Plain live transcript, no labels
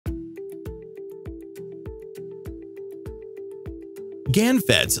GaN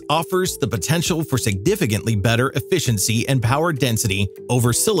FETs offers the potential for significantly better efficiency and power density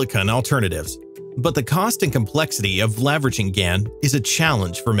over silicon alternatives. But the cost and complexity of leveraging GaN is a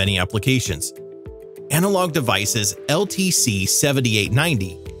challenge for many applications. Analog devices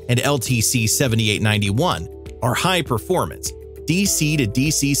LTC7890 and LTC7891 are high-performance, DC to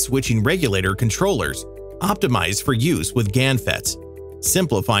DC switching regulator controllers optimized for use with GaN FETs,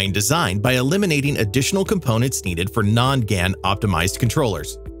 simplifying design by eliminating additional components needed for non-GaN optimized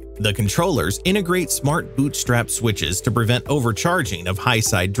controllers. The controllers integrate smart bootstrap switches to prevent overcharging of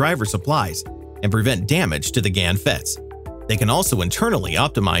high-side driver supplies and prevent damage to the GaN FETs. They can also internally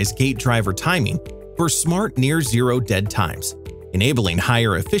optimize gate driver timing for smart near-zero dead times, enabling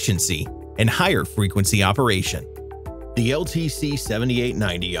higher efficiency and higher frequency operation. The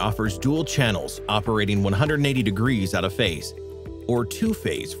LTC7890 offers dual channels operating 180 degrees out of phase, or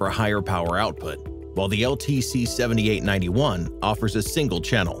two-phase for higher power output, while the LTC7891 offers a single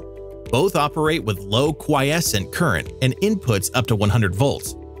channel. Both operate with low quiescent current and inputs up to 100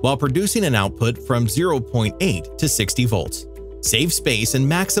 volts, while producing an output from 0.8 to 60 volts. Save space and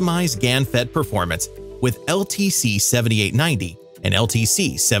maximize GaN FET performance with LTC7890 and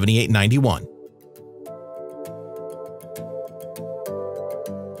LTC7891.